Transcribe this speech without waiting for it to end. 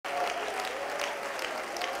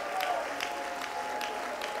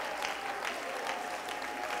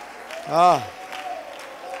Ah.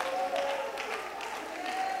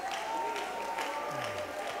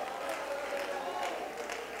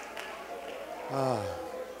 Ah.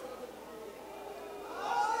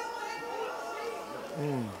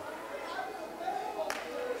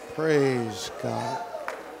 Praise God.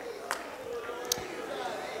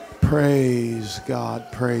 Praise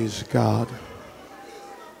God. Praise God.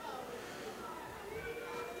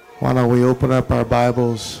 Why don't we open up our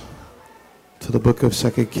Bibles to the book of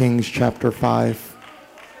 2 Kings chapter 5.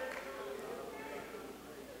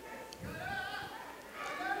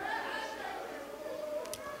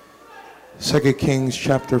 Second Kings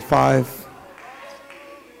chapter 5.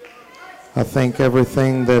 I think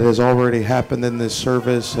everything that has already happened in this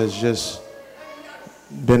service has just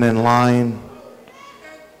been in line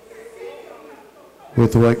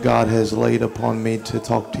with what God has laid upon me to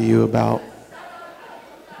talk to you about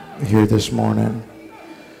here this morning.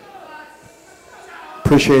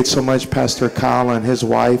 Appreciate so much Pastor Kyle and his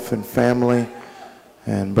wife and family,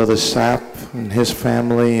 and Brother Sapp and his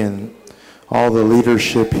family, and all the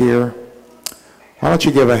leadership here. Why don't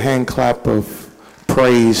you give a hand clap of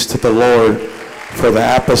praise to the Lord for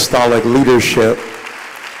the apostolic leadership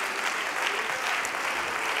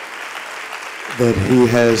that He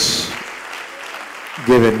has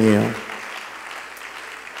given you.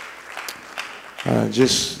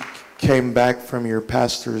 Just came back from your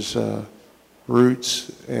pastor's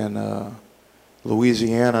roots in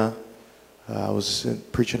Louisiana. I was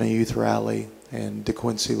preaching a youth rally in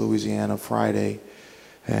DeQuincy, Louisiana, Friday,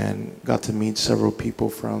 and got to meet several people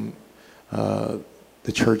from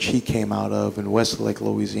the church he came out of in Westlake,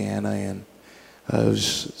 Louisiana, and it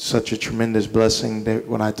was such a tremendous blessing that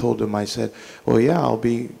when I told them, I said, well, yeah, I'll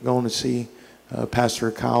be going to see Pastor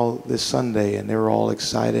Kyle this Sunday, and they were all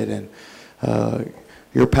excited. And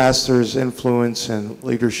your pastor's influence and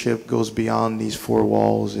leadership goes beyond these four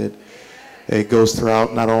walls. It goes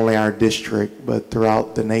throughout not only our district, but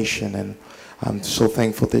throughout the nation, and I'm so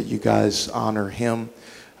thankful that you guys honor him.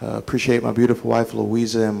 Appreciate my beautiful wife,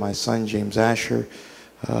 Louisa, and my son, James Asher.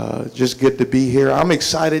 Just good to be here. I'm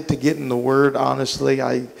excited to get in the Word, honestly.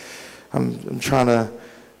 I'm trying to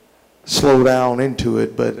slow down into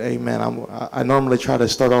it, but amen. I normally try to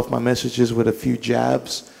start off my messages with a few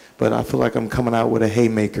jabs, but I feel like I'm coming out with a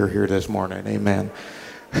haymaker here this morning. Amen.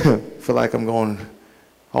 Feel like I'm going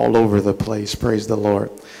all over the place. Praise the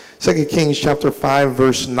Lord. 2 Kings chapter 5,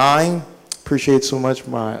 verse 9. Appreciate so much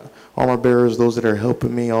my armor bearers, those that are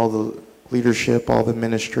helping me, all the leadership, all the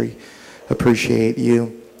ministry. Appreciate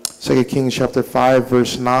you. 2 Kings chapter 5,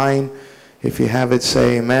 verse 9. If you have it,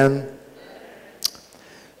 say amen.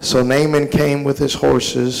 So Naaman came with his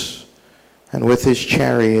horses and with his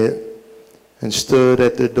chariot and stood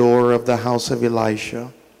at the door of the house of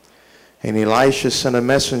Elisha. And Elisha sent a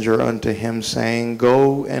messenger unto him, saying,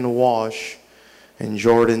 Go and wash in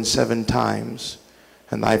Jordan 7 times,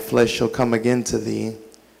 and thy flesh shall come again to thee,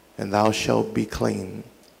 and thou shalt be clean.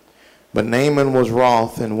 But Naaman was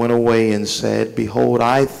wroth and went away and said, Behold,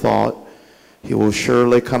 I thought he will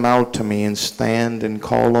surely come out to me and stand and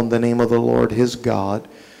call on the name of the Lord his God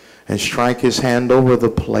and strike his hand over the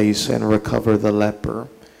place and recover the leper.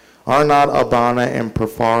 Are not Abana and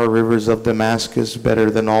Paphar, rivers of Damascus,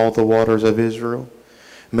 better than all the waters of Israel?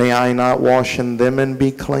 May I not wash in them and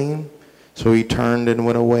be clean? So he turned and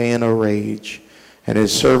went away in a rage. And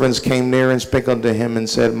his servants came near and spake unto him and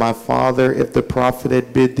said, My father, if the prophet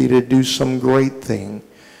had bid thee to do some great thing,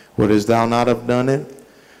 wouldest thou not have done it?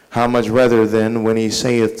 How much rather then when he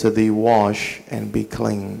saith to thee, Wash and be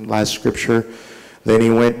clean? Last scripture. Then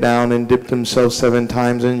he went down and dipped himself 7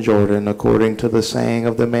 times in Jordan, according to the saying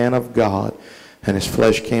of the man of God. And his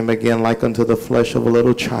flesh came again like unto the flesh of a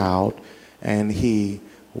little child, and he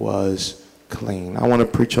was clean. I want to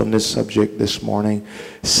preach on this subject this morning.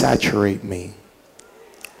 Saturate me.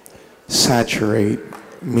 Saturate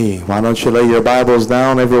me. Why don't you lay your Bibles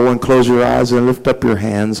down? Everyone close your eyes and lift up your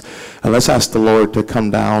hands. And let's ask the Lord to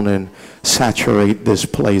come down and saturate this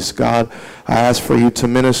place. God, I ask for you to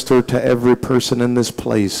minister to every person in this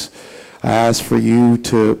place. I ask for you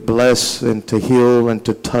to bless and to heal and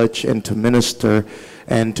to touch and to minister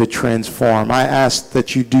and to transform. I ask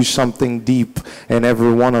that you do something deep in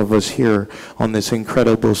every one of us here on this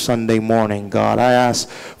incredible Sunday morning, God. I ask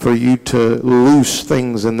for you to loose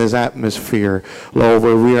things in this atmosphere, Lord,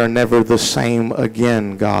 where we are never the same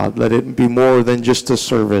again, God. Let it be more than just a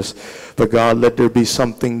service, but God, let there be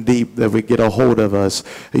something deep that we get a hold of us.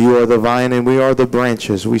 You are the vine and we are the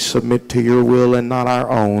branches. We submit to your will and not our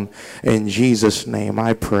own. In Jesus' name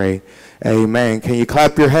I pray. Amen. Can you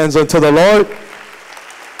clap your hands unto the Lord?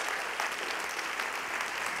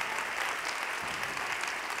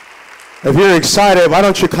 If you're excited, why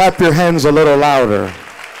don't you clap your hands a little louder?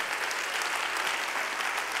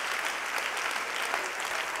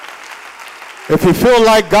 If you feel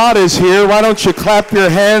like God is here, why don't you clap your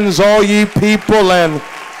hands, all ye people, and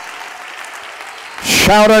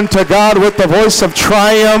shout unto God with the voice of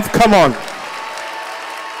triumph. Come on.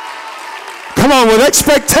 Come on, with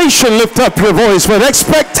expectation, lift up your voice. With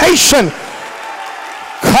expectation,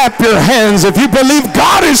 clap your hands. If you believe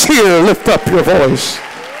God is here, lift up your voice.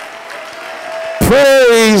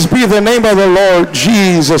 Praise be the name of the Lord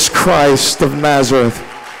Jesus Christ of Nazareth.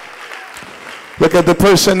 Look at the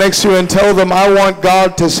person next to you and tell them, I want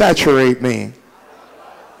God to saturate me.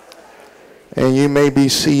 And you may be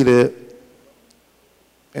seated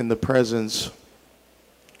in the presence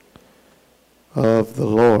of the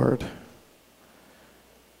Lord.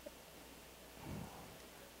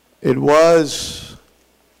 It was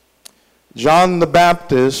John the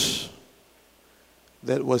Baptist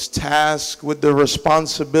that was tasked with the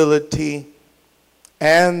responsibility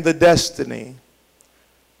and the destiny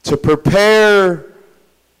to prepare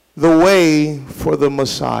the way for the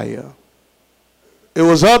Messiah. It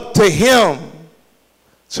was up to him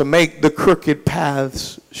to make the crooked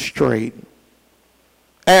paths straight.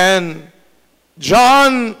 And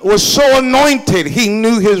John was so anointed, he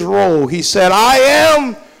knew his role. He said, I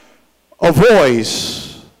am a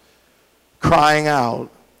voice crying out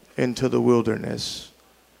into the wilderness,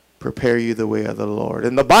 prepare you the way of the Lord.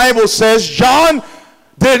 And the Bible says John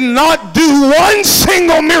did not do one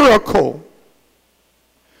single miracle,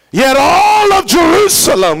 yet all of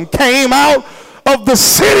Jerusalem came out of the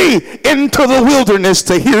city into the wilderness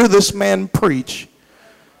to hear this man preach.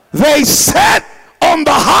 They sat on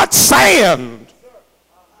the hot sand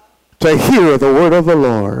to hear the word of the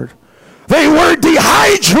Lord. They were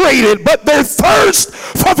dehydrated, but their thirst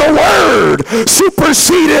for the word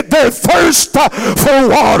superseded their thirst for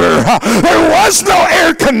water. There was no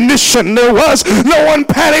air condition. There was no one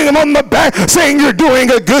patting them on the back saying you're doing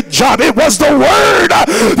a good job. It was the word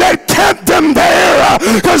that kept them there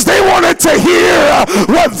because they wanted to hear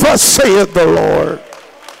what thus saith the Lord.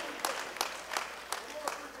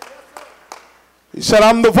 He said,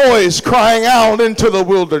 I'm the voice crying out into the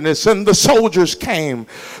wilderness. And the soldiers came.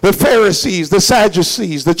 The Pharisees, the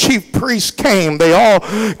Sadducees, the chief priests came. They all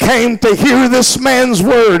came to hear this man's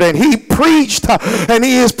word. And he preached, and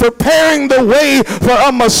he is preparing the way for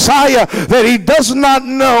a Messiah that he does not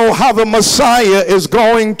know how the Messiah is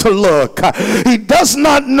going to look. He does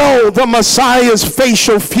not know the Messiah's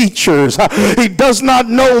facial features. He does not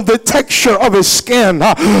know the texture of his skin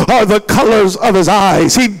or the colors of his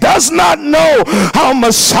eyes. He does not know how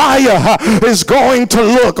Messiah is going to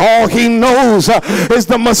look. All he knows is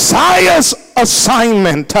the Messiah's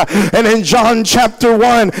assignment. And in John chapter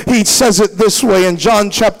 1, he says it this way. In John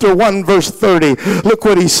chapter 1 verse 30, look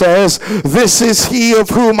what he says. This is he of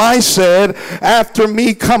whom I said, after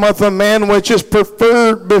me cometh a man which is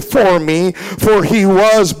preferred before me, for he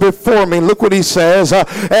was before me. Look what he says.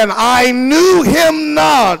 And I knew him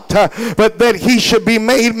not, but that he should be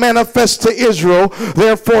made manifest to Israel.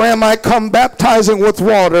 Therefore am I come baptizing with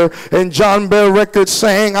water. And John bare record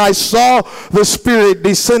saying, I saw the Spirit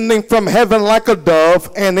descending from heaven like a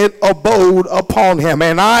dove, and it abode upon him.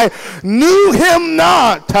 And I knew him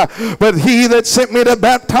not, but he that sent me to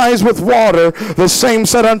baptize with water, the same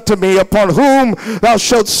said unto me, upon whom thou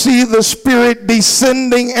shalt see the Spirit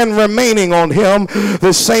descending and remaining on him,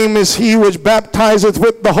 the same is he which baptizeth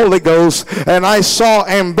with the Holy Ghost. And I saw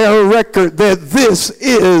and bear record that this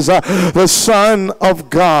is the Son of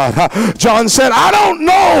God. John said, I don't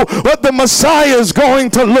know what the Messiah is going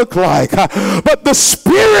to look like, but the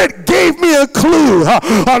Spirit gave me a clue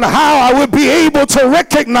on how I would be able to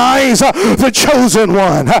recognize the chosen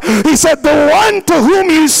one. He said, the one to whom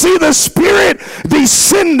you see the Spirit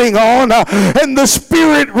descending on and the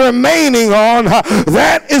Spirit remaining on,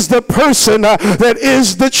 that is the person that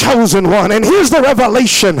is the chosen one. And here's the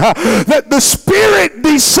revelation, that the Spirit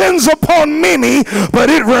descends upon many, but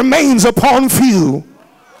it remains upon few.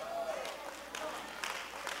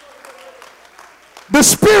 The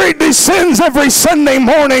Spirit descends every Sunday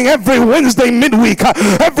morning, every Wednesday midweek,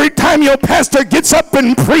 every time your pastor gets up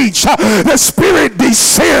and preach, the Spirit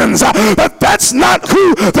descends. But that's not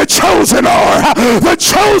who the chosen are. The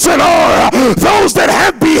chosen are those that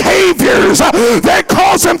have behaviors that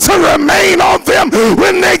cause them to remain on them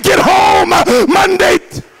when they get home Monday.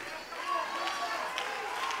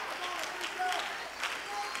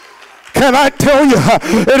 Can I tell you,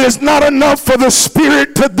 it is not enough for the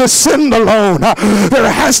Spirit to descend alone.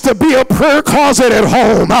 There has to be a prayer closet at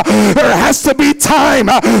home. There has to be time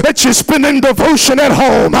that you spend in devotion at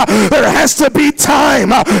home. There has to be time,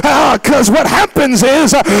 because what happens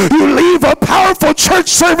is you leave a powerful church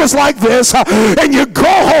service like this and you go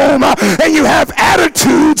home and you have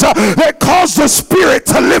attitudes that cause the Spirit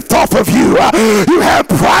to lift off of you. You have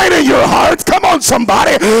pride in your heart, come on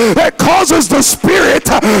somebody, that causes the Spirit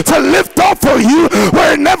to lift off of you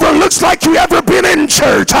where it never looks like you ever been in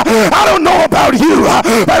church. I don't know about you,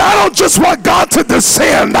 but I don't just want God to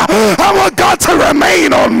descend. I want God to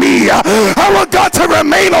remain on me. I want God to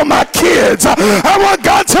remain on my kids. I want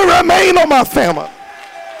God to remain on my family.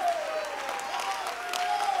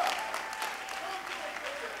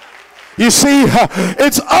 You see,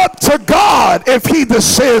 it's up to God if he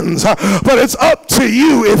descends, but it's up to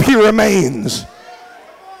you if he remains.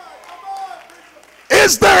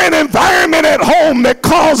 Is there an environment at home that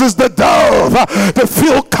causes the dove to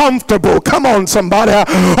feel comfortable? Come on, somebody.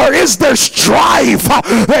 Or is there strife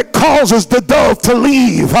that causes the dove to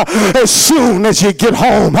leave as soon as you get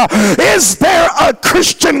home? Is there a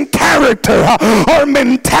Christian character or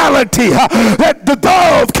mentality that the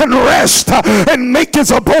dove can rest and make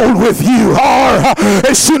his abode with you? Or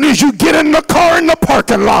as soon as you get in the car in the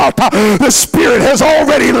parking lot, the Spirit has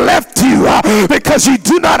already left you because you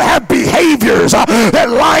do not have behaviors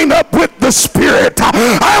that line up with the Spirit.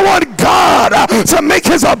 I want God to make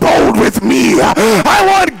his abode with me. I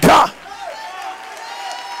want God.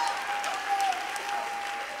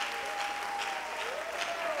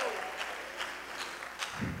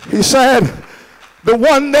 He said, the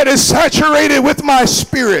one that is saturated with my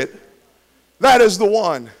Spirit, that is the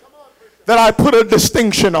one that I put a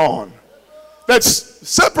distinction on, that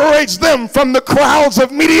separates them from the crowds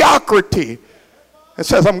of mediocrity. It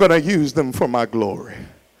says, I'm going to use them for my glory.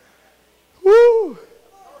 Woo.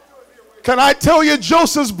 Can I tell you,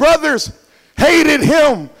 Joseph's brothers hated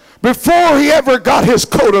him before he ever got his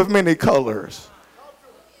coat of many colors.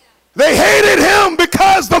 They hated him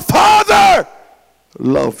because the Father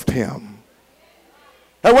loved him.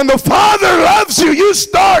 And when the Father loves you, you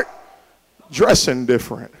start dressing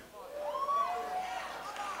different.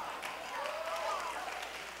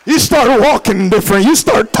 You start walking different. You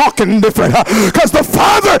start talking different. Because the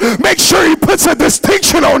Father makes sure he puts a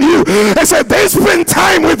distinction on you and said, they spend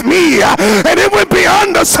time with me. And it went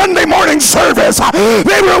beyond the Sunday morning service.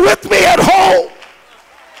 They were with me at home.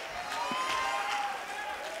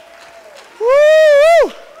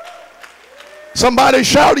 Woo! Somebody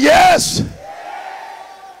shout yes.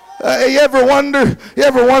 You ever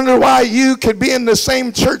wonder why you could be in the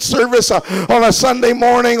same church service on a Sunday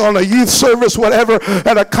morning, on a youth service, whatever,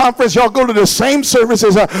 at a conference? Y'all go to the same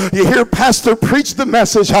services. You hear pastor preach the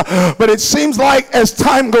message, but it seems like as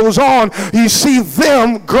time goes on, you see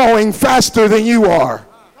them growing faster than you are.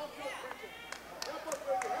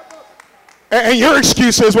 And your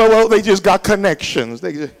excuse is, well, they just got connections.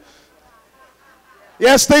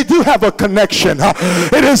 Yes, they do have a connection.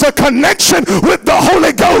 It is a connection with the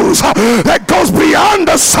Holy Ghost that goes beyond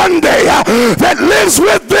the Sunday, that lives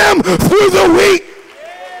with them through the week.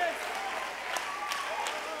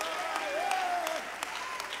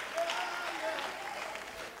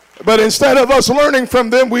 But instead of us learning from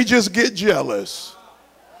them, we just get jealous.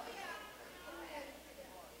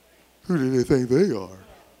 Who do they think they are?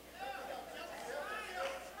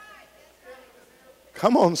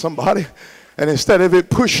 Come on, somebody. And instead of it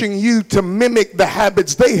pushing you to mimic the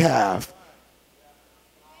habits they have.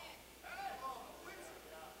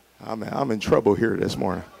 I'm in trouble here this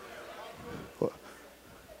morning.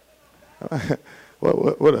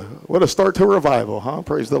 What a start to revival, huh?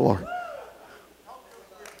 Praise the Lord.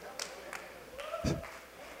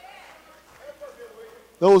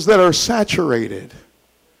 Those that are saturated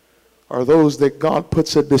are those that God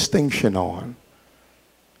puts a distinction on.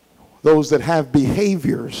 Those that have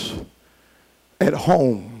behaviors at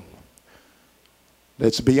home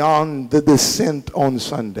that's beyond the descent on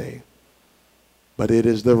Sunday, but it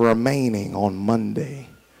is the remaining on Monday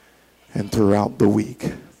and throughout the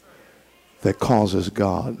week that causes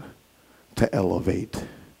God to elevate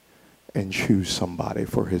and choose somebody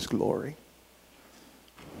for his glory.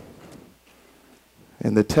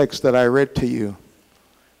 In the text that I read to you,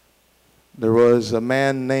 there was a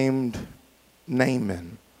man named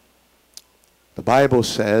Naaman. The Bible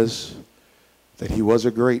says that he was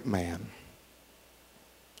a great man.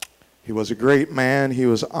 He was a great man. He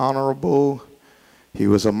was honorable. He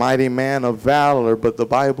was a mighty man of valor, but the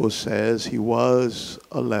Bible says he was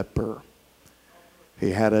a leper. He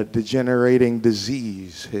had a degenerating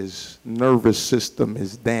disease. His nervous system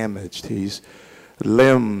is damaged. He's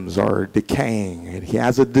limbs are decaying, and he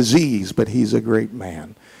has a disease, but he's a great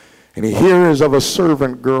man. And he hears of a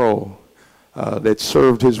servant girl that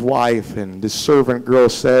served his wife, and this servant girl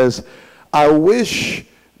says, I wish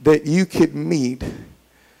that you could meet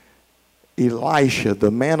Elisha, the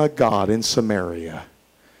man of God in Samaria.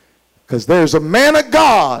 Because there's a man of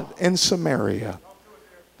God in Samaria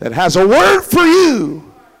that has a word for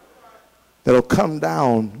you that'll come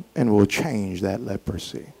down and will change that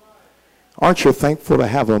leprosy. Aren't you thankful to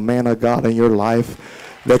have a man of God in your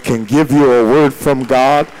life that can give you a word from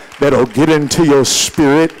God that'll get into your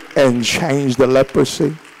spirit and change the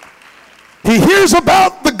leprosy? He hears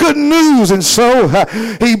about the good news, and so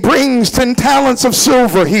he brings 10 talents of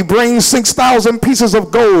silver. He brings 6,000 pieces of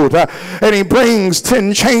gold, and he brings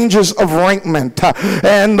 10 changes of raiment.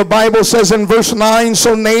 And the Bible says in verse 9,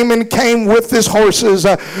 so Naaman came with his horses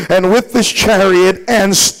and with his chariot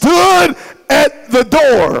and stood at the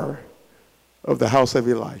door of the house of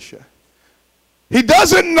Elisha. He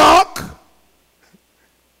doesn't knock.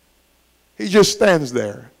 He just stands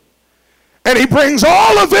there. And he brings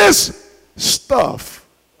all of his stuff,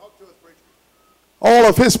 all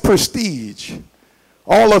of his prestige,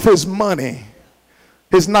 all of his money,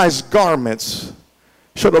 his nice garments.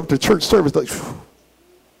 Showed up to church service like, phew.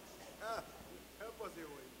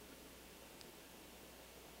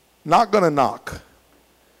 Not gonna knock.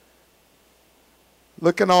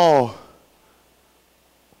 Looking all.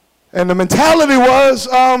 And the mentality was,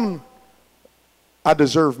 I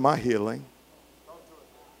deserve my healing.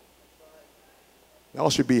 Y'all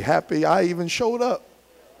should be happy I even showed up.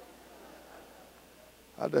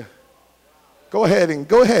 Go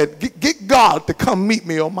ahead. Get God to come meet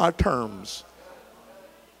me on my terms.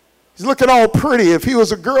 He's looking all pretty. If he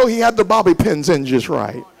was a girl, he had the bobby pins in just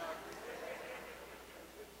right.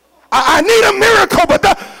 I need a miracle,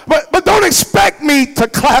 but don't expect me to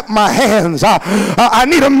clap my hands. I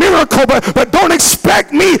need a miracle, but don't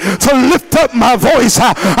expect me to lift up my voice.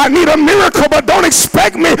 I need a miracle, but don't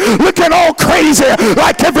expect me looking all crazy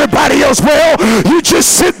like everybody else. Well, you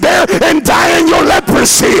just sit there and die in your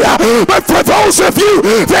leprosy. But for those of you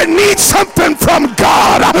that need something from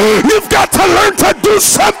God, you've got to learn to do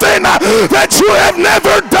something that you have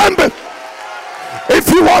never done before. If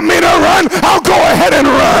you want me to run, I'll go ahead and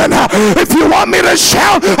run. If you want me to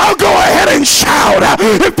shout, I'll go ahead and shout.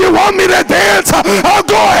 If you want me to dance, I'll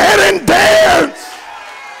go ahead and dance.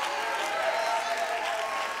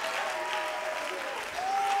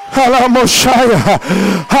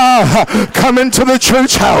 Come into the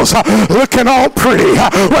church house looking all pretty.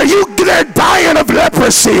 Well, they're dying of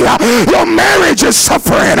leprosy. Your marriage is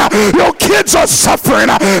suffering. Your kids are suffering.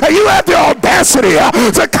 And you have the audacity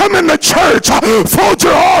to come in the church, fold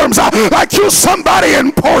your arms like you're somebody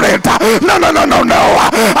important. No.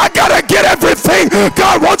 I gotta get everything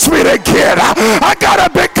God wants me to get. I gotta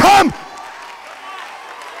become.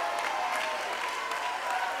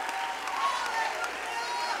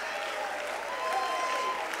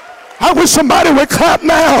 I wish somebody would clap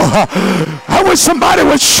now. I wish somebody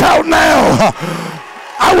would shout now.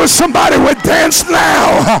 I wish somebody would dance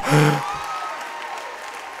now.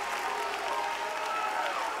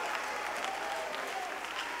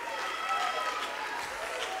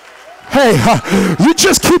 Hey, you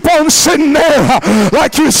just keep on sitting there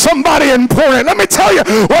like you're somebody important. Let me tell you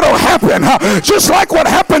what'll happen. Just like what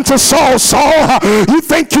happened to Saul. You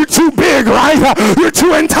think you're too big, right? You're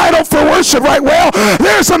too entitled for worship, right? Well,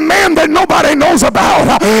 there's a man that nobody knows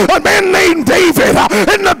about. A man named David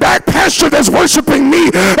in the back pasture that's worshiping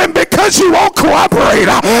me. And because you won't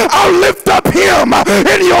cooperate, I'll lift up him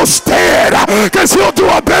in your stead because he'll do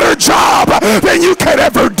a better job than you can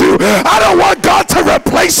ever do. I don't want God to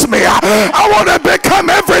replace me. I want to become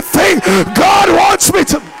everything God wants me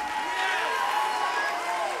to.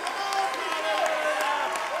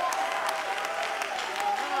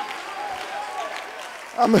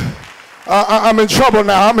 I'm in trouble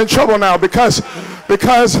now. I'm in trouble now because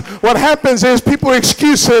what happens is people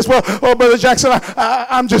excuses. Well, Brother Jackson,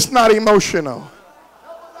 I'm just not emotional.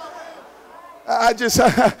 I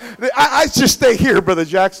just stay here, Brother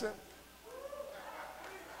Jackson.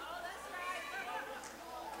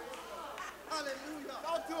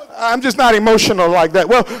 I'm just not emotional like that.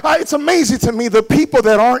 Well, it's amazing to me the people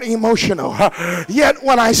that aren't emotional. Yet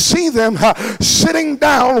when I see them sitting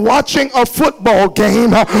down watching a football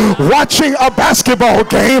game, watching a basketball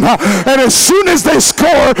game, and as soon as they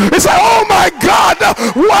score, it's like, oh my God,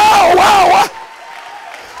 wow.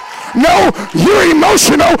 No, you're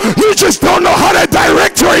emotional. You just don't know how to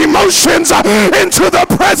direct your emotions into the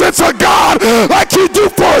presence of God like you do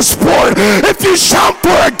for a sport. If you shout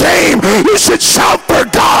for a game, you should shout for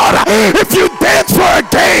God. If you dance for a a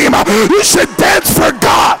game. You should dance for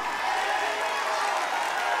God.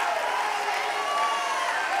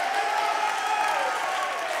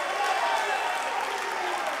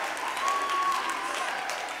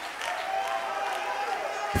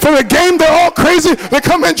 For the game, they're all crazy. They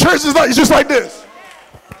come in churches like, just like this.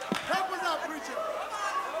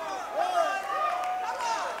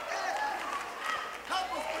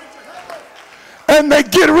 And they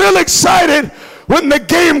get real excited when the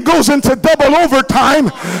game goes into double overtime,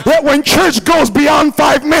 that when church goes beyond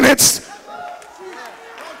 5 minutes,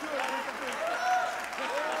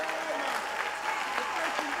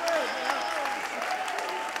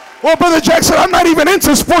 well, Brother Jackson, I'm not even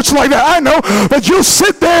into sports like that. I know, but you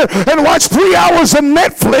sit there and watch 3 hours of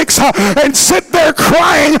Netflix and sit there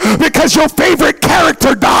crying because your favorite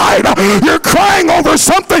character died. You're crying over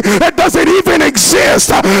something that doesn't even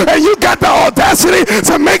exist. And you got the audacity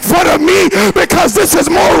to make fun of me because this is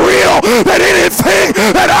more real than anything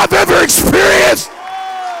that I've ever experienced.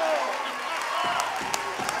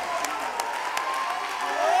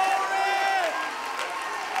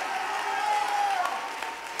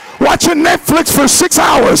 Watching Netflix for 6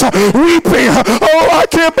 hours, weeping. Oh, I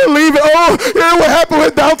can't believe it. Oh, you heard what happened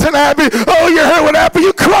with Downton Abbey. Oh, you heard what happened.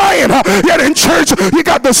 You crying. Yet in church, you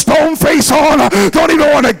got the stone face on. Don't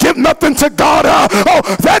even want to give nothing to God.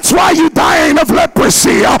 Oh, that's why you dying of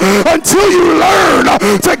leprosy. Until you learn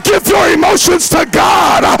to give your emotions to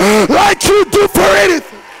God like you do for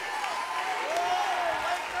anything.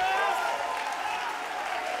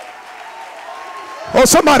 Oh,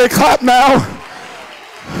 somebody clap now.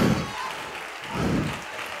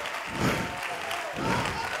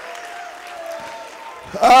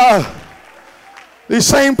 These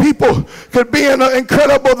same people could be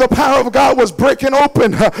incredible. The power of God was breaking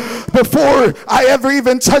open before I ever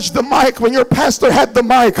even touched the mic. When your pastor had the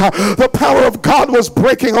mic, the power of God was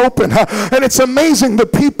breaking open. And it's amazing the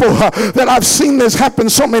people that I've seen this happen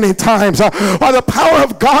so many times. While the power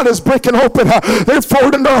of God is breaking open, they're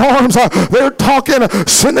folding their arms, they're talking,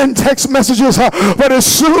 sending text messages. But as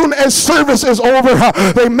soon as service is over,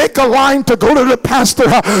 they make a line to go to the pastor,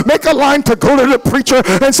 make a line to go to the preacher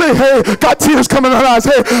and say, hey, got tears coming out.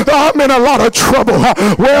 Hey, I'm in a lot of trouble.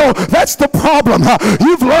 Well, that's the problem.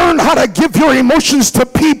 You've learned how to give your emotions to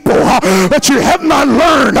people, but you have not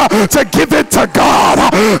learned to give it to God.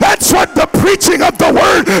 That's what the preaching of the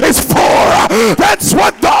word is for. That's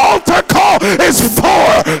what the altar call is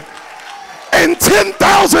for. And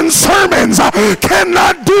 10,000 sermons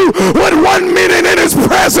cannot do what 1 minute in his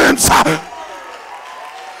presence.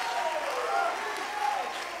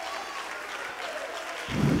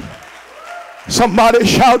 Somebody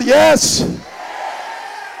shout yes.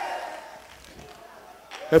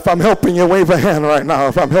 If I'm helping you, wave a hand right now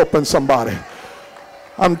if I'm helping somebody.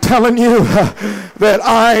 I'm telling you that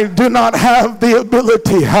I do not have the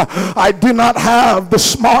ability. I do not have the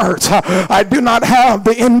smarts. I do not have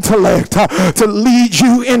the intellect to lead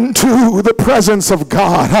you into the presence of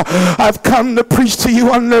God. I've come to preach to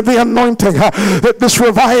you under the anointing that this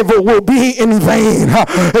revival will be in vain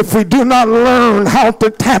if we do not learn how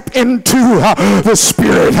to tap into the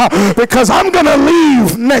Spirit. Because I'm going to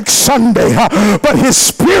leave next Sunday, but His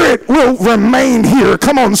Spirit will remain here.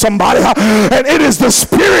 Come on, somebody. And it is the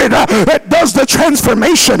Spirit that does the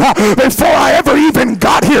transformation before I ever even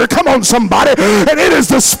got here. Come on, somebody. And it is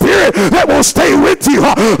the Spirit that will stay with you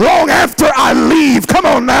long after I leave. Come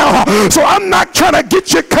on now. So I'm not trying to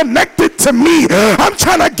get you connected to me. I'm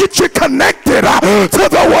trying to get you connected to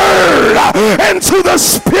the Word and to the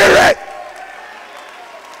Spirit.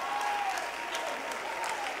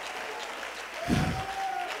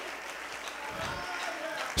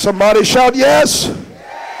 Somebody shout yes.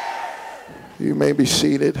 You may be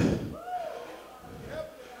seated.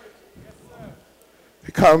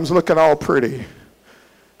 He comes looking all pretty.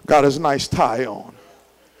 Got his nice tie on.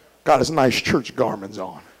 Got his nice church garments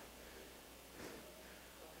on.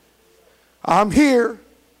 I'm here.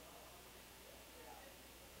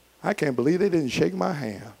 I can't believe they didn't shake my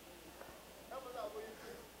hand.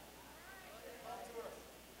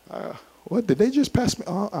 What, did they just pass me?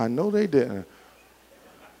 Oh, I know they didn't.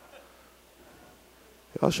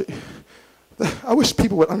 I wish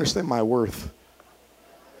people would understand my worth.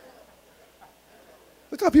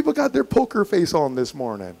 Look how people got their poker face on this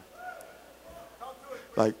morning.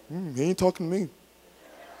 Like, he ain't talking to me.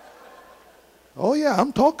 Oh yeah,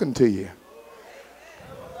 I'm talking to you.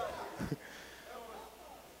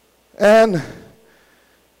 And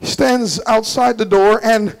he stands outside the door,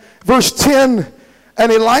 and verse 10,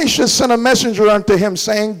 and Elisha sent a messenger unto him,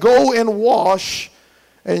 saying, go and wash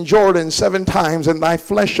in Jordan 7 times, and thy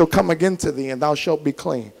flesh shall come again to thee, and thou shalt be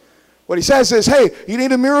clean. What he says is, hey, you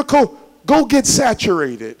need a miracle? go get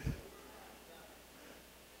saturated.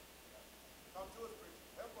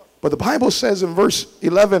 But the Bible says in verse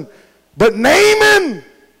 11, but Naaman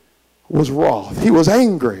was wroth. He was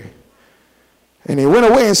angry. And he went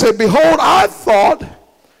away and said, behold, I thought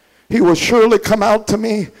he would surely come out to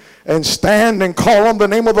me and stand and call on the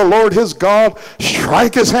name of the Lord his God,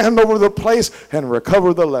 strike his hand over the place, and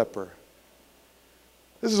recover the leper.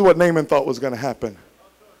 This is what Naaman thought was going to happen.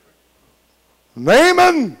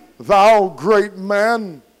 Naaman, thou great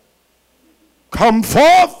man, come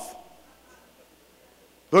forth.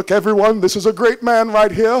 Look, everyone, this is a great man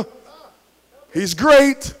right here. He's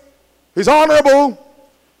great. He's honorable.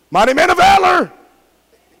 Mighty man of valor.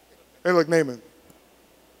 Hey, look, Naaman.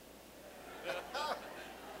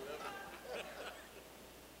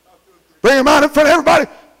 Bring him out in front of everybody.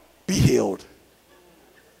 Be healed.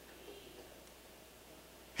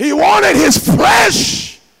 He wanted his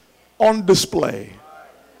flesh on display.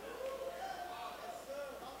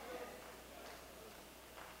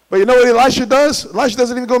 But you know what Elisha does? Elisha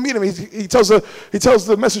doesn't even go meet him. He tells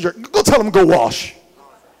the messenger, go tell him to go wash.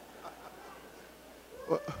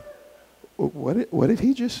 What did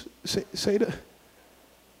he just say to?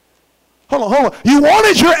 Hold on. You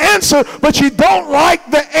wanted your answer, but you don't like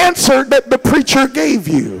the answer that the preacher gave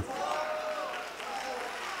you.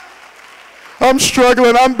 I'm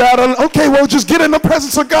struggling. I'm battling. Okay, well, just get in the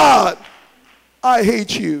presence of God. I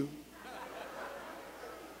hate you.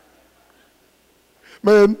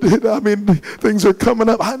 Man, I mean, things are coming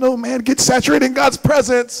up. I know, man, get saturated in God's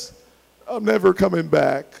presence. I'm never coming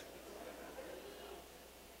back.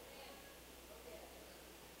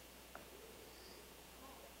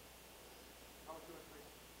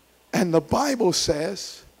 And the Bible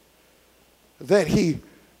says that he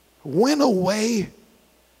went away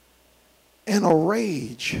in a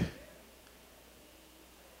rage.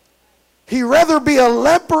 He'd rather be a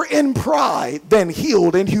leper in pride than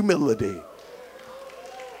healed in humility.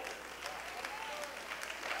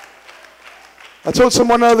 I told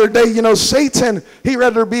someone the other day, you know, Satan, he'd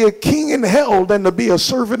rather be a king in hell than to be a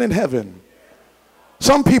servant in heaven.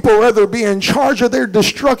 Some people rather be in charge of their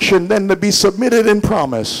destruction than to be submitted in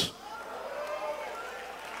promise.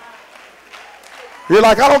 You're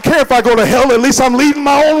like, I don't care if I go to hell, at least I'm leading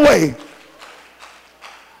my own way.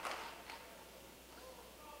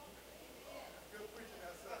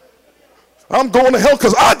 I'm going to hell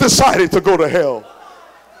because I decided to go to hell.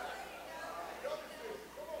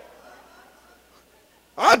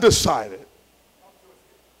 I decided.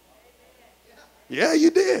 Yeah,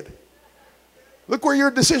 you did. Look where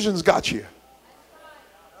your decisions got you.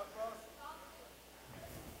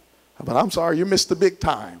 But I'm sorry, you missed the big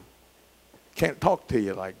time. Can't talk to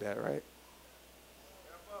you like that, right?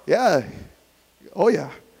 Yeah. Oh,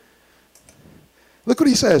 yeah. Look what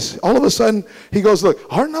he says. All of a sudden, he goes, look,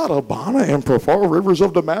 are not Abana and Profar rivers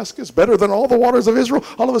of Damascus better than all the waters of Israel?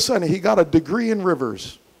 All of a sudden, he got a degree in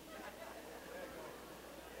rivers.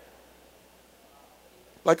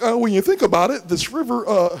 Like, when you think about it, this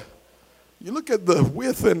river, you look at the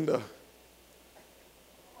width and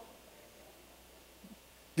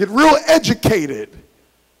get real educated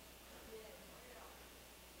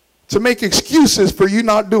to make excuses for you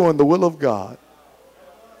not doing the will of God.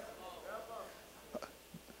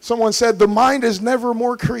 Someone said the mind is never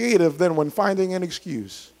more creative than when finding an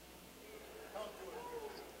excuse.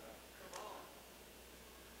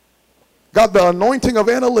 Got the anointing of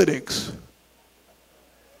analytics.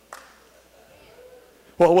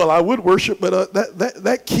 Well, I would worship, but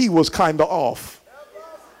that key was kind of off.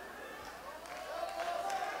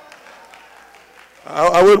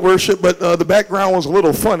 I would worship, but the background was a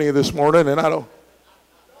little funny this morning, and I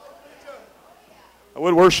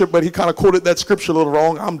would worship, but he kind of quoted that scripture a little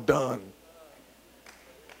wrong. I'm done.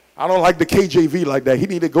 I don't like the KJV like that. He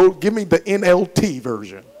need to go give me the NLT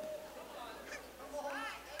version.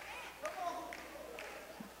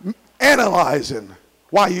 Analyzing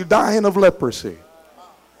why you dying of leprosy.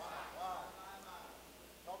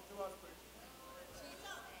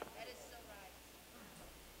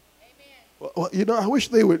 Well, you know, I wish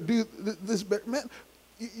they would do this better. Man,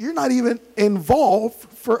 you're not even involved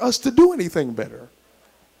for us to do anything better.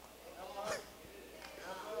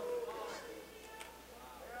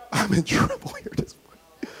 I'm in trouble here this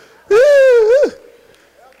morning.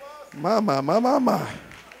 My.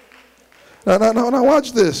 Now,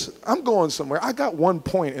 watch this. I'm going somewhere. I got one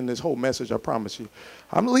point in this whole message, I promise you.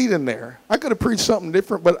 I'm leading there. I could have preached something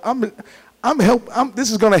different, but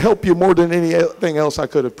this is going to help you more than anything else I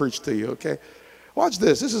could have preached to you, okay? Watch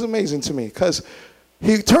this. This is amazing to me because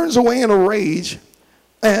he turns away in a rage,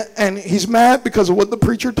 and he's mad because of what the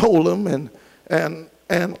preacher told him, and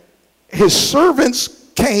his servants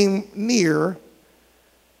came near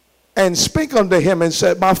and spake unto him and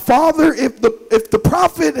said, My father, if the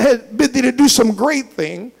prophet had bid thee to do some great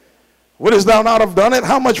thing, wouldest thou not have done it?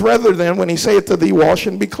 How much rather then when he saith to thee, wash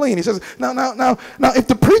and be clean? He says, now, if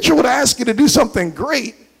the preacher would ask you to do something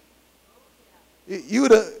great, you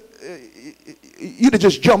would have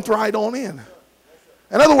just jumped right on in.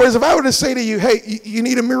 In other words, if I were to say to you, hey, you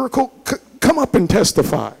need a miracle, come up and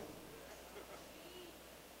testify.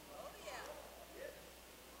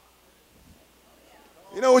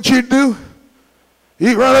 You know what you'd do?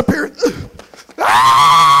 You'd run up here.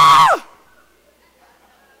 Ah!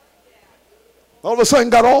 All of a sudden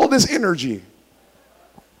got all this energy.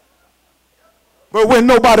 But when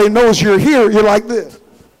nobody knows you're here, you're like this.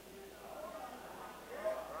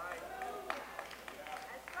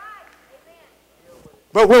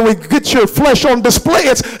 But when we get your flesh on display,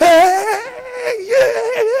 it's, hey,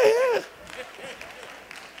 yeah.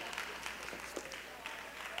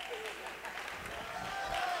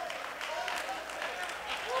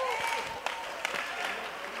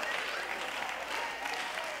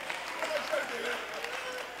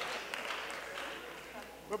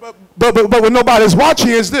 But when nobody's watching,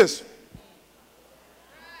 is this.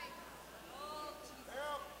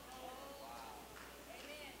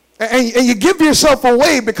 And you give yourself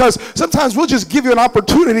away because sometimes we'll just give you an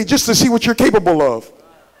opportunity just to see what you're capable of.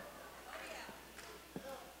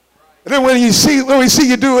 And then when we see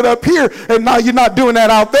you do it up here and now you're not doing that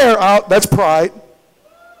out there, that's pride.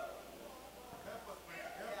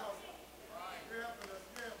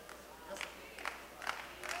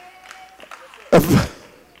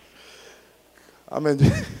 I mean,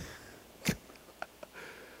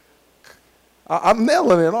 I'm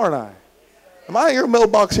nailing it, aren't I? Am I in your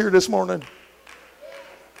mailbox here this morning?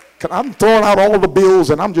 I'm throwing out all the bills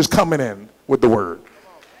and I'm just coming in with the word.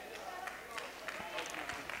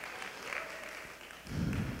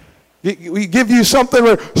 We give you something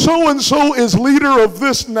where so-and-so is leader of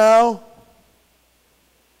this now.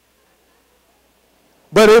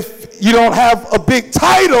 But if you don't have a big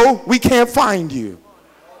title, we can't find you.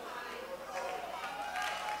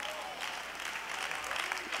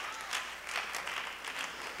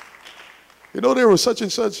 You know, there was such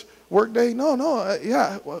and such work day. No,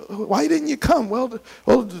 yeah. Why didn't you come? Well,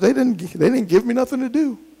 they didn't give me nothing to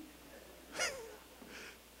do.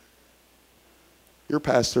 Your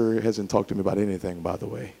pastor hasn't talked to me about anything, by the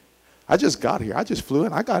way. I just got here. I just flew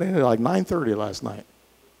in. I got in at like 9:30 last night.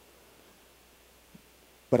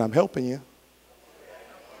 But I'm helping you.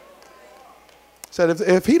 Said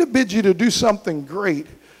if he'd have bid you to do something great,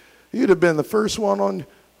 you'd have been the first one on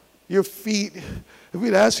your feet. If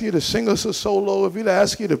we'd ask you to sing us a solo, if we'd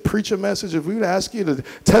ask you to preach a message, if we'd ask you to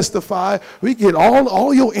testify, we get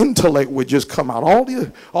all your intellect would just come out.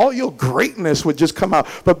 All your greatness would just come out.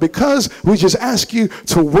 But because we just ask you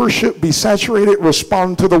to worship, be saturated,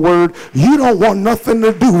 respond to the word, you don't want nothing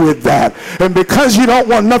to do with that. And because you don't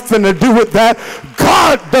want nothing to do with that,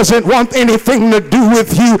 God doesn't want anything to do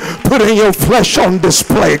with you putting your flesh on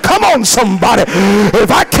display. Come on, somebody.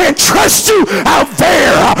 If I can't trust you out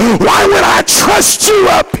there, why would I trust you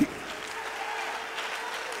up here?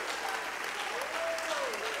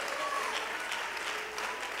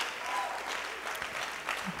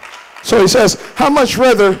 So he says, how much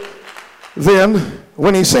rather then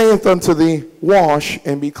when he saith unto thee, wash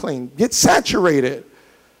and be clean. Get saturated.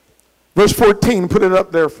 Verse 14, put it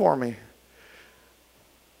up there for me.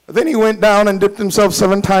 Then he went down and dipped himself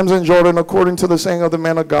 7 times in Jordan according to the saying of the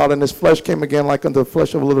man of God, and his flesh came again like unto the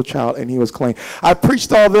flesh of a little child, and he was clean. I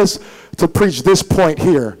preached all this to preach this point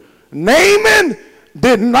here. Naaman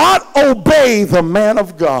did not obey the man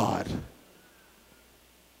of God.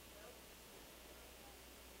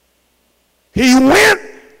 He went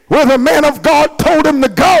where the man of God told him to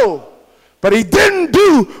go, but he didn't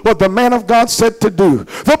do what the man of God said to do.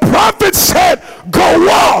 The prophet said, go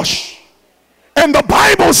wash. And the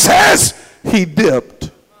Bible says he dipped.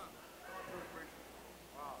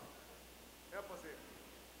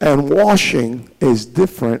 And washing is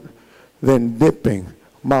different than dipping.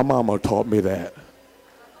 My mama taught me that.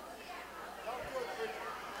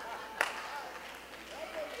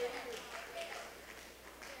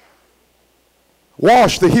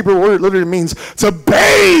 Wash, the Hebrew word literally means to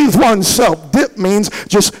bathe oneself. Dip means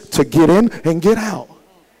just to get in and get out.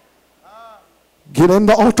 Get in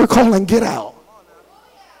the altar call and get out.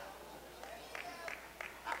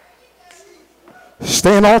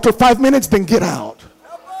 Stay in altar 5 minutes, then get out.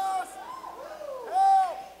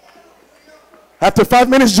 After 5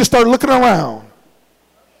 minutes, just start looking around.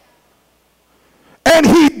 And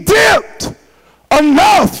he dipped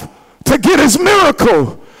enough to get his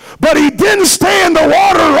miracle. but he didn't stay in the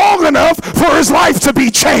water long enough for his life to be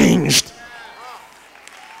changed.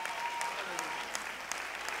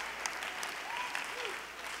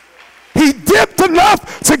 He dipped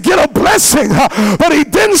enough to get a blessing, but he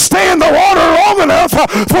didn't stay in the water long enough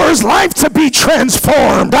for his life to be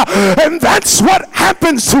transformed. And that's what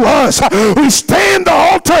happens to us. We stay in the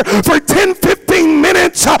altar for 10, 15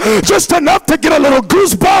 minutes, just enough to get a little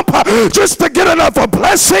goosebump, just to get enough of a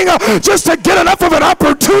blessing, just to get enough of an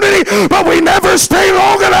opportunity, but we never stay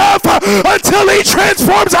long enough until he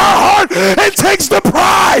transforms our heart and takes the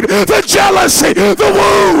pride, the jealousy, the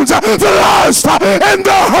wounds, the lust, and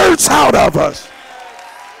the hurts out of us.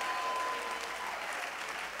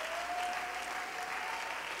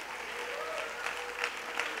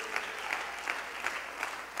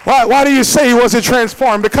 Why do you say he wasn't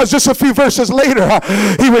transformed? Because just a few verses later,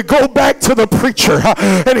 he would go back to the preacher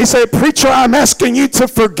and he said, "Preacher, I'm asking you to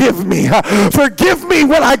forgive me. Forgive me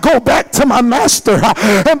when I go back to my master."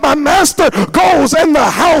 And my master goes in the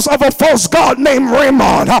house of a false god named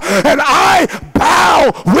Rimmon. And I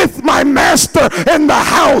bow with my master in the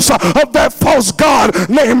house of that false god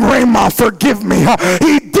named Rimmon. Forgive me.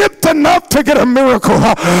 He dipped enough to get a miracle,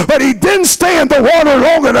 but he didn't stay in the water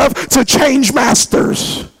long enough to change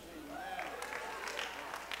masters.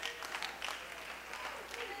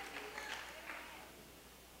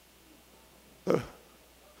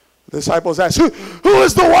 The disciples asked, who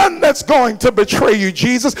is the one that's going to betray you,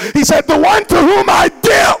 Jesus? He said, "The one to whom I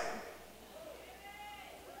dip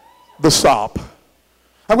the sop."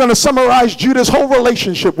 I'm going to summarize Judas' whole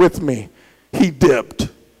relationship with me. He dipped.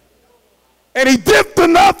 And he dipped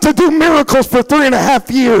enough to do miracles for 3.5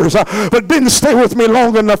 years, but didn't stay with me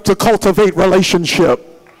long enough to cultivate relationship.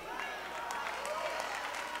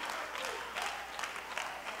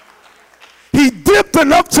 He dipped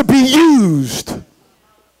enough to be used.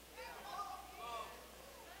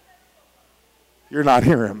 You're not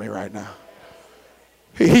hearing me right now.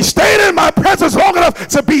 He stayed in my presence long enough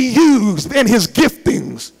to be used in his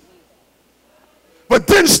giftings, but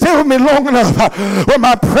didn't stay with me long enough where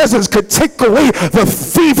my presence could take away the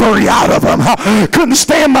thievery out of him. Couldn't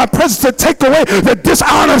stay in my presence to take away the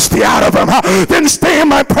dishonesty out of him. Didn't stay in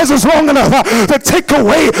my presence long enough to take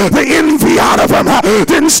away the envy out of him.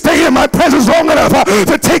 Didn't stay in my presence long enough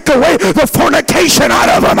to take away the fornication out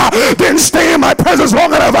of him. Didn't stay in my presence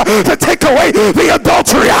long enough to take away the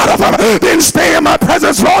adultery out of him. Didn't stay in my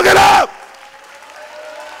presence long enough.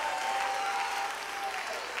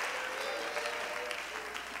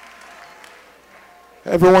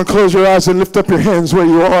 Everyone close your eyes and lift up your hands where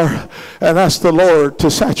you are and ask the Lord to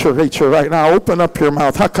saturate you right now. Open up your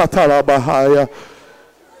mouth. Hakatala bahaya.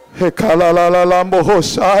 Hekalalala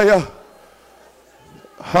mohosaya.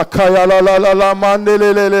 Hakayalalala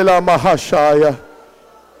mandelele mahashaya.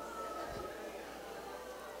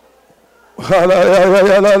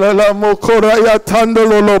 Halayala mokoraya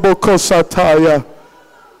tandolo bokosataya.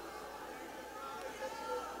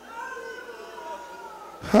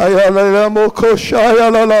 Hayalala mokoshaya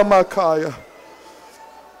lala makaya.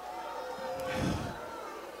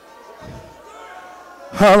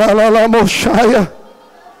 Halalala moshaya.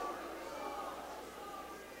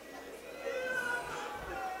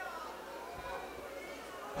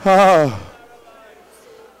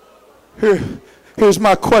 Here's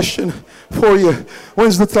my question for you.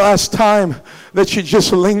 When's the last time that you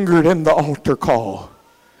just lingered in the altar call?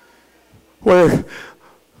 Where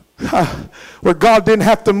God didn't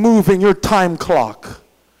have to move in your time clock.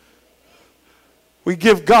 We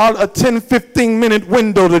give God a 10, 15 minute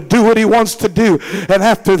window to do what he wants to do, and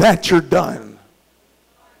after that you're done.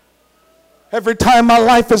 Every time my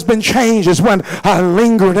life has been changed is when I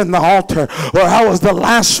lingered in the altar, or I was the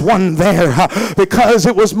last one there, because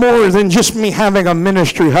it was more than just me having a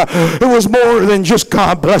ministry. It was more than just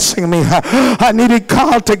God blessing me. I needed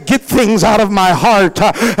God to get things out of my heart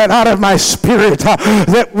and out of my spirit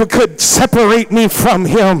that could separate me from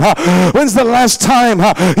him. When's the last time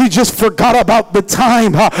you just forgot about the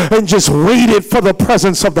time and just waited for the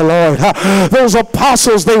presence of the Lord? Those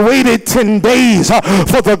apostles, they waited 10 days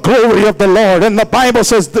for the glory of the Lord. And the Bible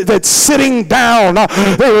says that sitting down,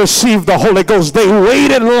 they received the Holy Ghost. They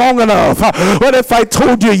waited long enough. What if I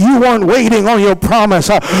told you you weren't waiting on your promise,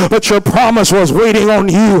 but your promise was waiting on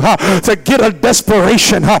you to get a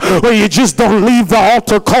desperation where you just don't leave the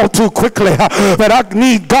altar call too quickly? But I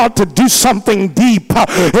need God to do something deep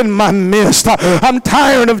in my midst. I'm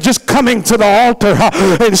tired of just coming to the altar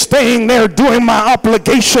and staying there doing my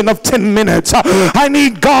obligation of 10 minutes. I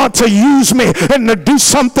need God to use me and to do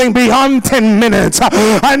something beyond 10 minutes.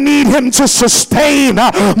 I need him to sustain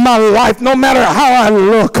my life no matter how I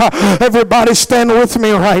look. Everybody stand with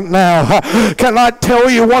me right now. Can I tell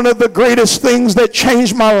you, one of the greatest things that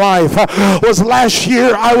changed my life was last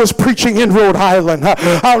year. I was preaching in Rhode Island.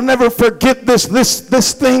 I'll never forget this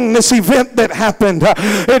event that happened.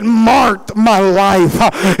 It marked my life.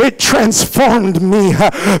 It transformed me,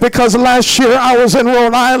 because last year I was in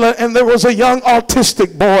Rhode Island and there was a young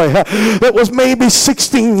autistic boy that was maybe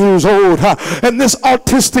 16 years old. And this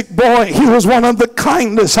autistic boy, he was one of the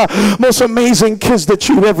kindest, most amazing kids that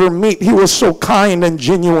you'd ever meet. He was so kind and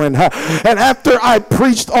genuine. And after I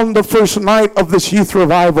preached on the first night of this youth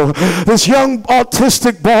revival, this young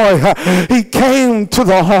autistic boy, he came to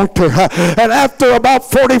the altar. And after about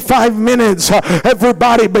 45 minutes,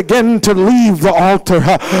 everybody began to leave the altar.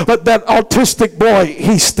 But that autistic boy,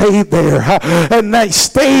 he stayed there. And they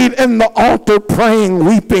stayed in the altar praying,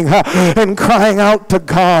 weeping, and crying out to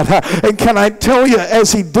God. And can I tell you,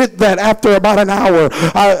 as he did that, after about an hour,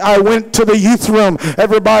 I went to the youth room.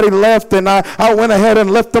 Everybody left, and I went ahead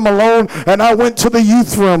and left them alone, and I went to the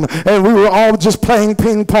youth room, and we were all just playing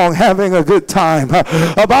ping pong, having a good time.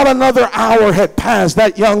 About another hour had passed.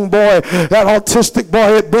 That young boy, that autistic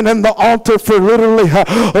boy, had been in the altar for literally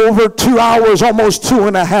over 2 hours, almost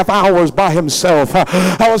 2.5 hours by himself.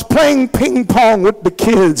 I was playing ping pong with the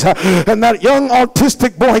kids, and that young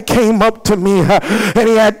autistic boy came up to me, and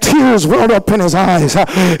he had tears welled up in his eyes.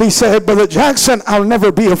 He said, "Brother Jackson, I'll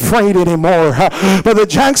never be afraid anymore. Brother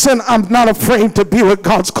Jackson, I'm not afraid to be what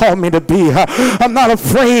God's called me to be. I'm not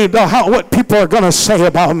afraid of what people are going to say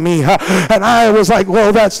about me." And I was like,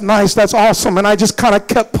 "Well, that's nice. That's awesome." And I just kind of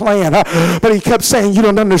kept playing. But he kept saying, "You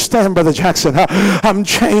don't understand, Brother Jackson. I'm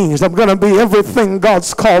changed. I'm going to be everything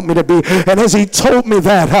God's called me to be." And as he told me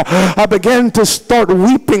that, I began to start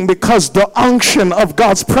weeping, because the unction of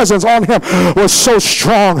God's presence on him was so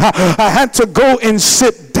strong. I had to go and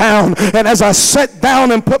sit down. And as I sat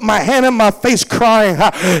down and put my hand in my face crying,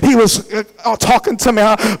 he was talking to me.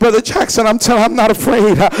 "Brother Jackson, I'm telling you, I'm not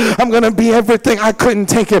afraid. I'm going to be everything." I couldn't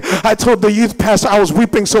take it. I told the youth pastor, I was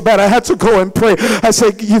weeping so bad I had to go and pray. I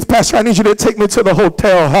said, "Youth pastor, I need you to take me to the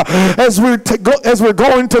hotel." As we're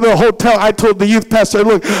going to the hotel, I told the youth pastor,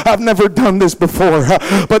 "Look, I've never done this before,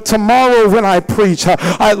 but tomorrow when I preach,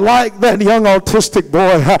 I'd like that young autistic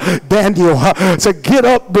boy, Daniel, to get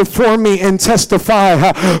up before me and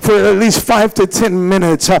testify for at least 5 to 10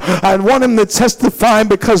 minutes. I want him to testify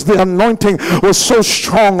because the anointing was so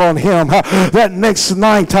strong on him." That next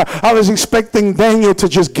night, I was expecting Daniel to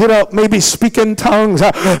just get up, maybe speak in tongues,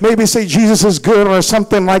 maybe say Jesus is good or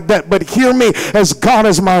something like that. But hear me, as God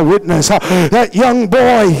is my witness, that young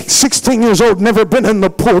boy, 16 years old, never been in the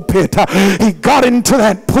pulpit. He got into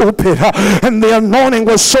that pulpit, and the anointing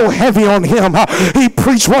was so heavy on him. He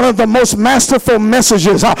preached one of the most masterful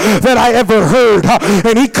messages that I ever heard,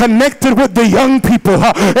 and he connected with the young people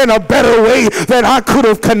in a better way than I could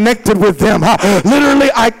have connected with them. Literally,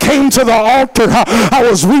 I came to the altar. I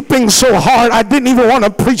was weeping so hard I didn't even want to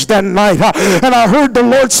preach that night. And I heard the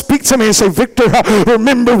Lord speak to me and say, "Victor,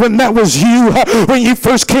 remember when that was you, when you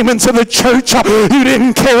first came into the church? You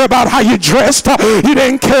didn't care about how you dressed. You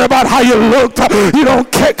didn't care about how you looked. You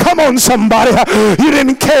don't care. Come on, somebody. You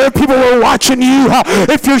didn't care if people were watching you.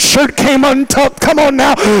 If your shirt came untucked, come on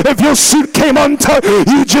now. If your suit came untucked,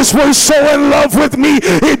 you just were so in love with me.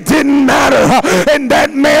 It didn't matter." And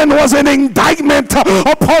that man was an indictment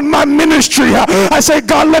upon my ministry. I said,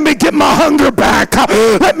 "God, let me get my hunger back.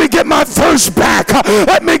 Let me get my thirst back.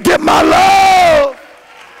 Let me get my love."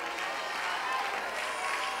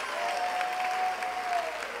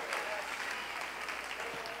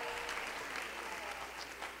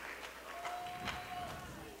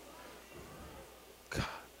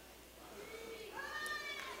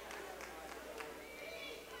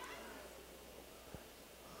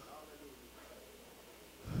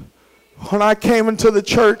 When I came into the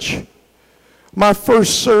church, my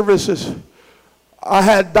first services, I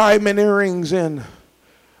had diamond earrings in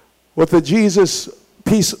with a Jesus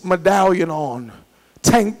piece medallion on,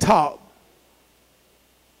 tank top,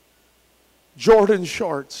 Jordan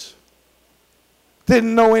shorts.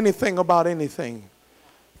 Didn't know anything about anything,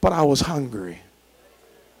 but I was hungry.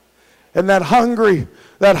 And that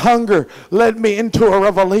hunger led me into a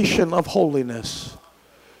revelation of holiness.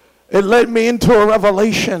 It led me into a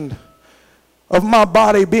revelation of my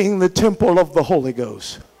body being the temple of the Holy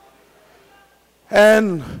Ghost.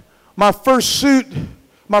 And my first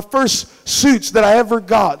suits that I ever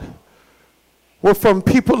got were from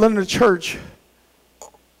people in the church.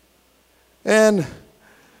 And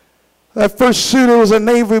That first suit, it was a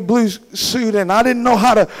navy blue suit, and I didn't know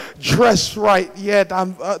how to dress right yet.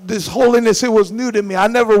 This holiness, it was new to me. I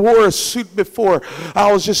never wore a suit before.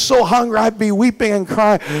 I was just so hungry, I'd be weeping and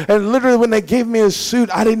crying. And literally when they gave me a suit,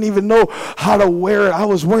 I didn't even know how to wear it. I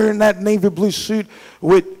was wearing that navy blue suit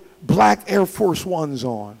with black Air Force Ones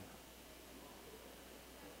on.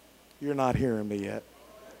 You're not hearing me yet.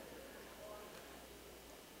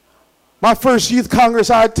 My first youth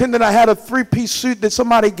congress I attended, I had a three-piece suit that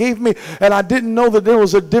somebody gave me, and I didn't know that there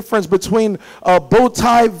was a difference between a bow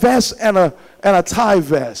tie vest and a tie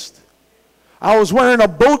vest. I was wearing a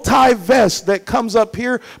bow tie vest that comes up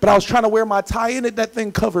here, but I was trying to wear my tie in it. That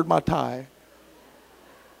thing covered my tie.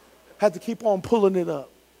 Had to keep on pulling it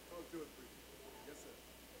up.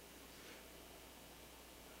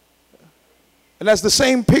 And that's the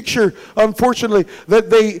same picture, unfortunately,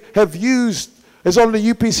 that they have used. It's on the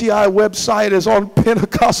UPCI website. It's on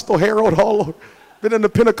Pentecostal Herald all over. Been in the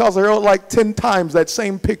Pentecostal Herald like 10 times, that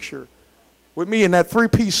same picture. With me in that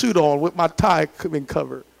three-piece suit on with my tie being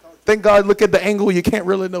covered. Thank God, look at the angle, you can't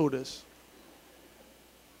really notice.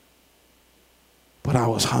 But I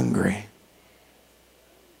was hungry.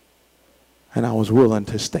 And I was willing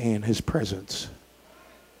to stay in his presence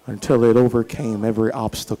until it overcame every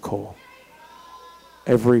obstacle.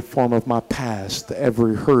 Every form of my past,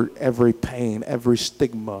 every hurt, every pain, every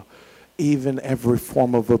stigma, even every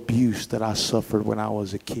form of abuse that I suffered when I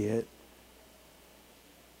was a kid.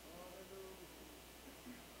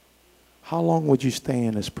 How long would you stay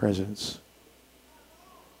in his presence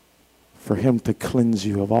for him to cleanse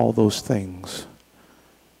you of all those things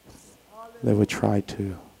that would try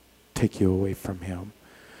to take you away from him?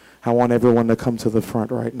 I want everyone to come to the front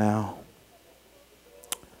right now.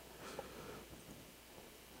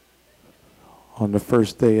 On the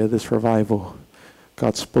first day of this revival,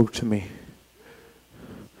 God spoke to me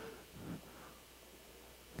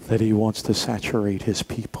that he wants to saturate his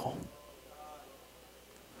people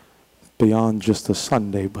beyond just a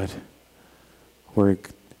Sunday, but where it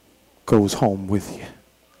goes home with you.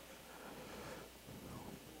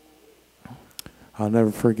 I'll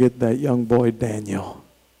never forget that young boy Daniel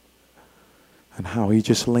and how he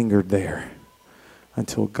just lingered there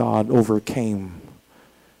until God overcame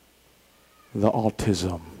the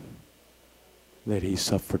autism that he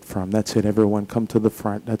suffered from. That's it, everyone come to the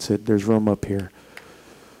front. That's it, there's room up here.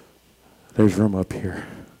 There's room up here.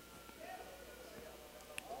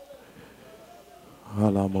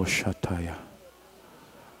 Alamo Shataya.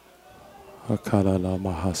 Akalala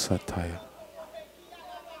Mahasataya.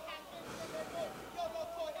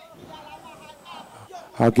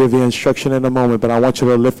 I'll give you instruction in a moment, but I want you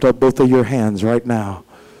to lift up both of your hands right now.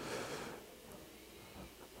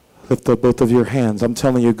 Lift up both of your hands. I'm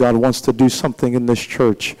telling you, God wants to do something in this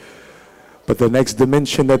church. But the next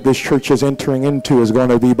dimension that this church is entering into is going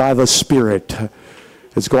to be by the Spirit.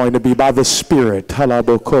 It's going to be by the Spirit. There are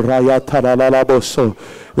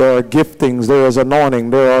giftings, there is anointing,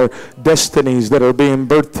 there are destinies that are being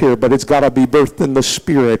birthed here, but it's got to be birthed in the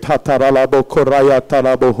Spirit.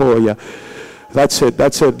 That's it,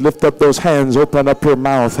 that's it. Lift up those hands, open up your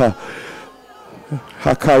mouth.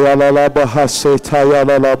 Hakayala bahasetaya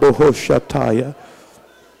la bohoshataya.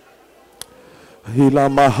 Hila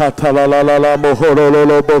mahatala la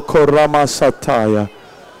mohorolo bokorama sataya.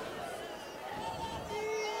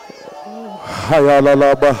 Hayala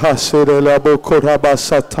la bahasere la bokoraba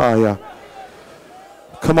sataya.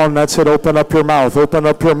 Come on, that's it. Open up your mouth. Open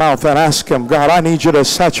up your mouth and ask him, God, I need you to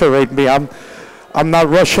saturate me. I'm not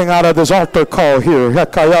rushing out of this altar call here.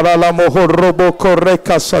 Hakayala la mohorobo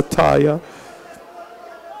koreka sataya.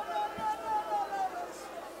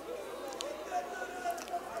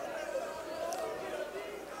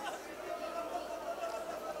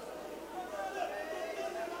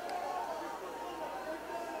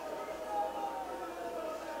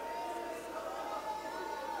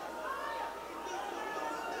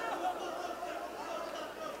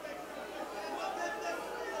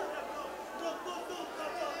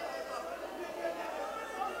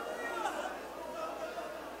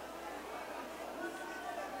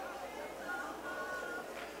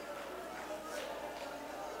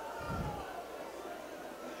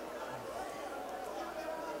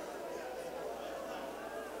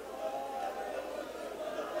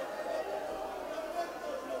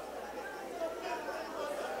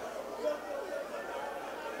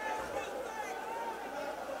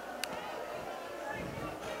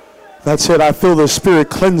 That's it. I feel the Spirit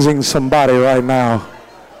cleansing somebody right now.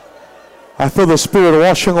 I feel the Spirit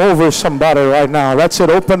washing over somebody right now. That's it.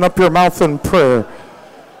 Open up your mouth in prayer.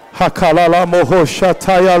 Hakalala moho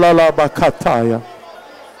shataya lala bakataya.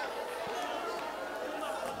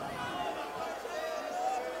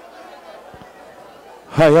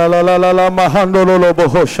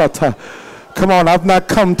 Come on, I've not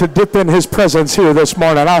come to dip in his presence here this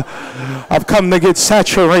morning. I've come to get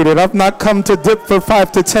saturated. I've not come to dip for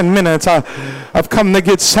 5 to 10 minutes. I've come to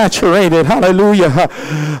get saturated. Hallelujah.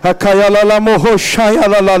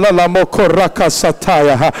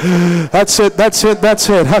 That's it. That's it. That's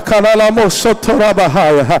it.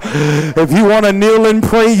 If you want to kneel and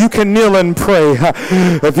pray, you can kneel and pray.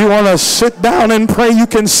 If you want to sit down and pray, you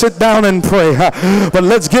can sit down and pray. But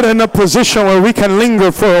let's get in a position where we can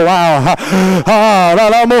linger for a while.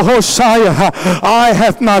 Eye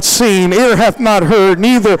hath not seen, ear hath not heard,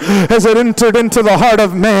 neither has it entered into the heart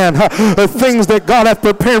of man the things that God hath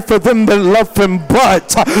prepared for them that love him,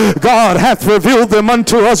 but God hath revealed them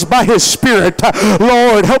unto us by his Spirit.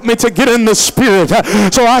 Lord, help me to get in the Spirit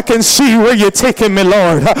so I can see where you're taking me,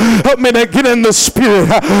 Lord. Help me to get in the Spirit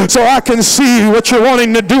so I can see what you're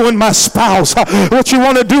wanting to do in my spouse, what you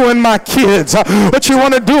want to do in my kids, what you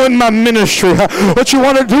want to do in my ministry, what you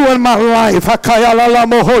want to do in my life.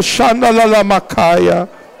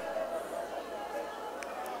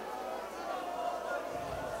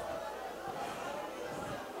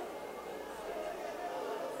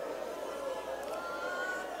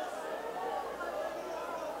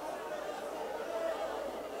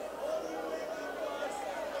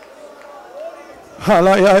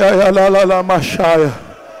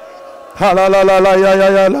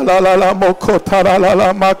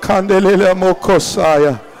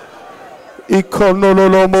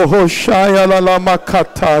 Ikonololo mohoshaya la la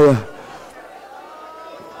makataya.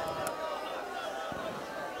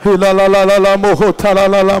 Hila la la la la mohotala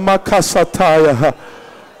la la makasataya.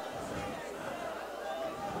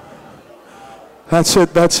 That's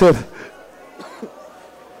it. That's it.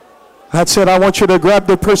 That's it. I want you to grab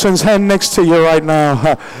the person's hand next to you right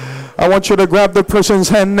now. I want you to grab the person's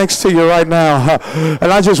hand next to you right now.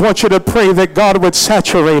 And I just want you to pray that God would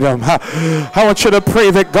saturate them. I want you to pray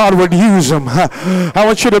that God would use them. I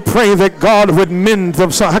want you to pray that God would mend them.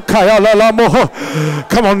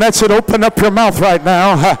 Come on, that's it. Open up your mouth right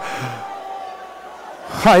now.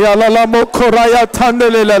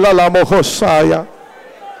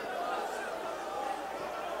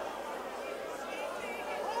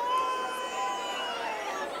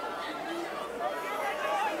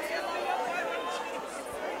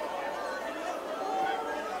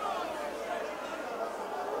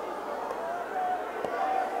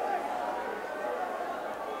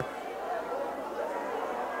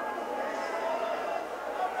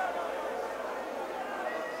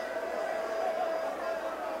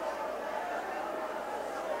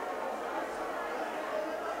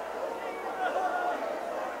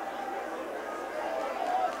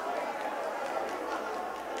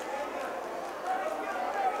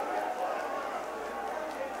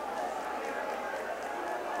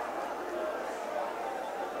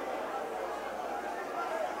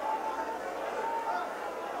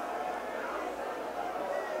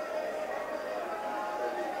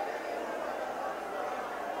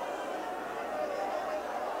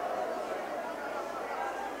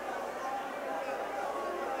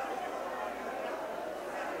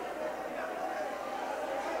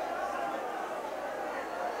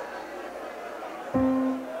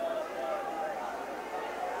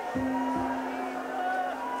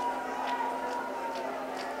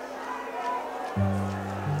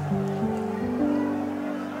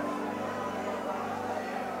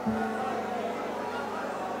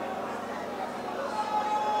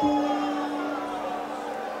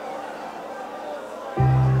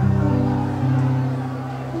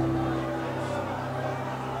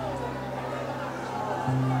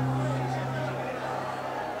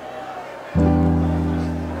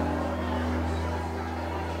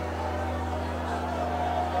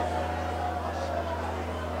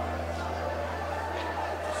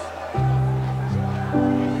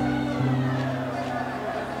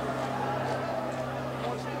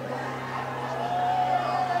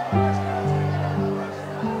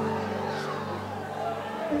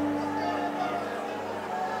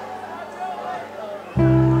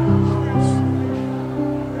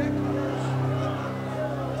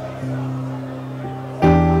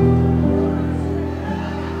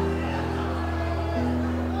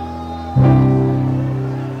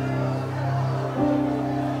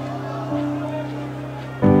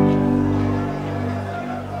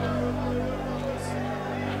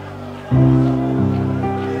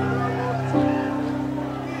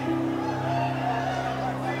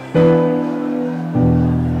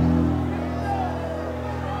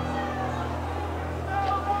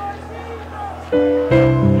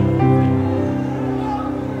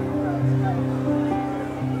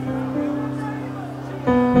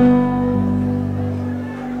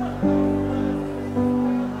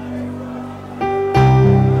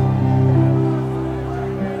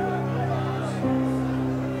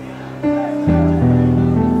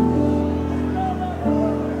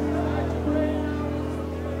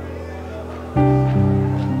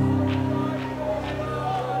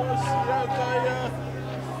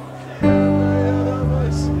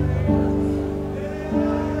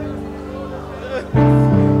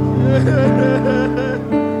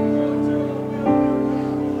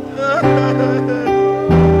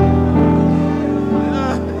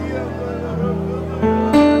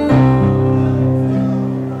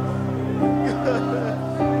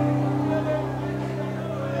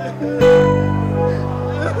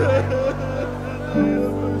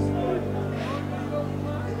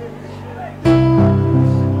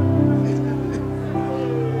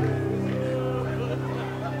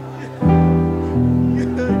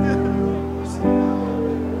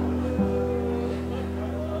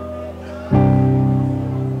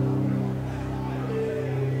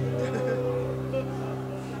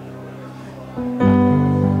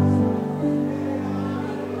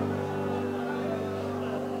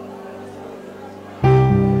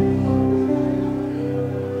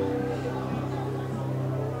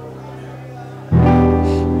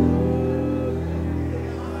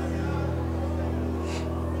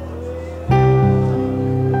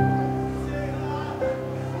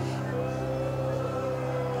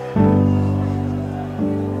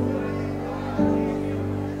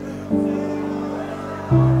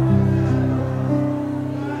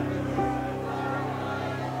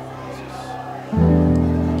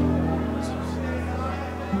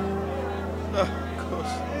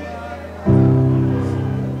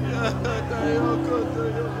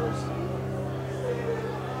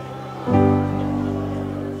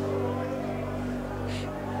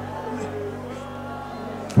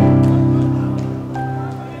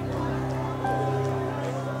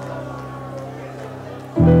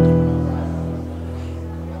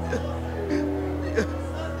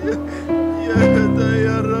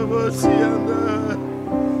 Yakataya Rabosianda.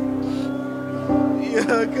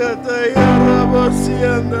 Yakataya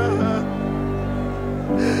Rabosianda.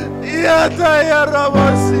 Yataya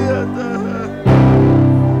Rabosianda.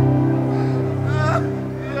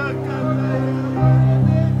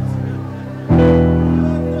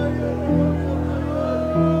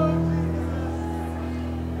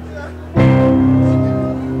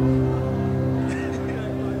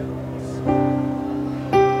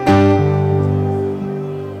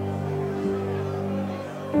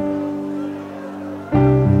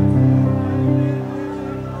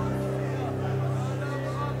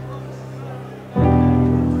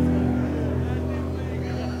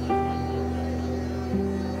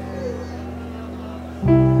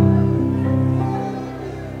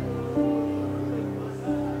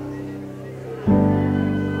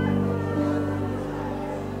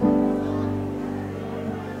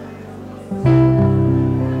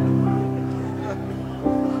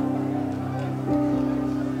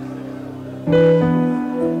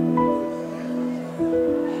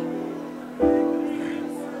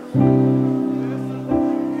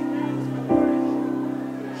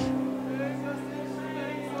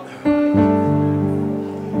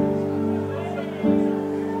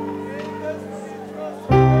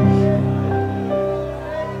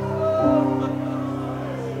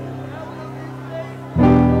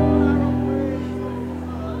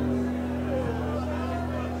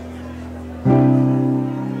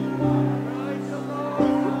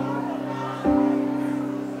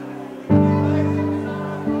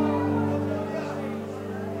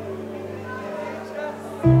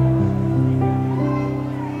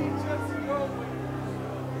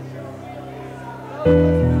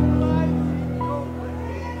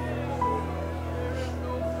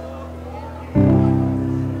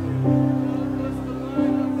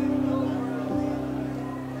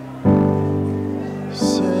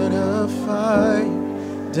 Set a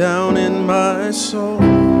fire down in my soul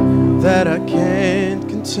that I can't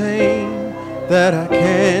contain, that I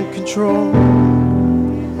can't control.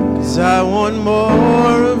 'Cause I want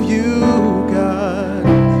more of you, God.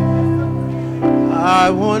 I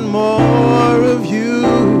want more of you,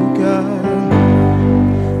 God.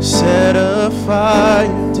 Set a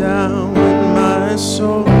fire down in my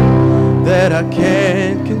soul that I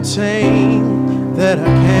can't contain, that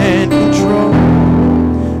I can't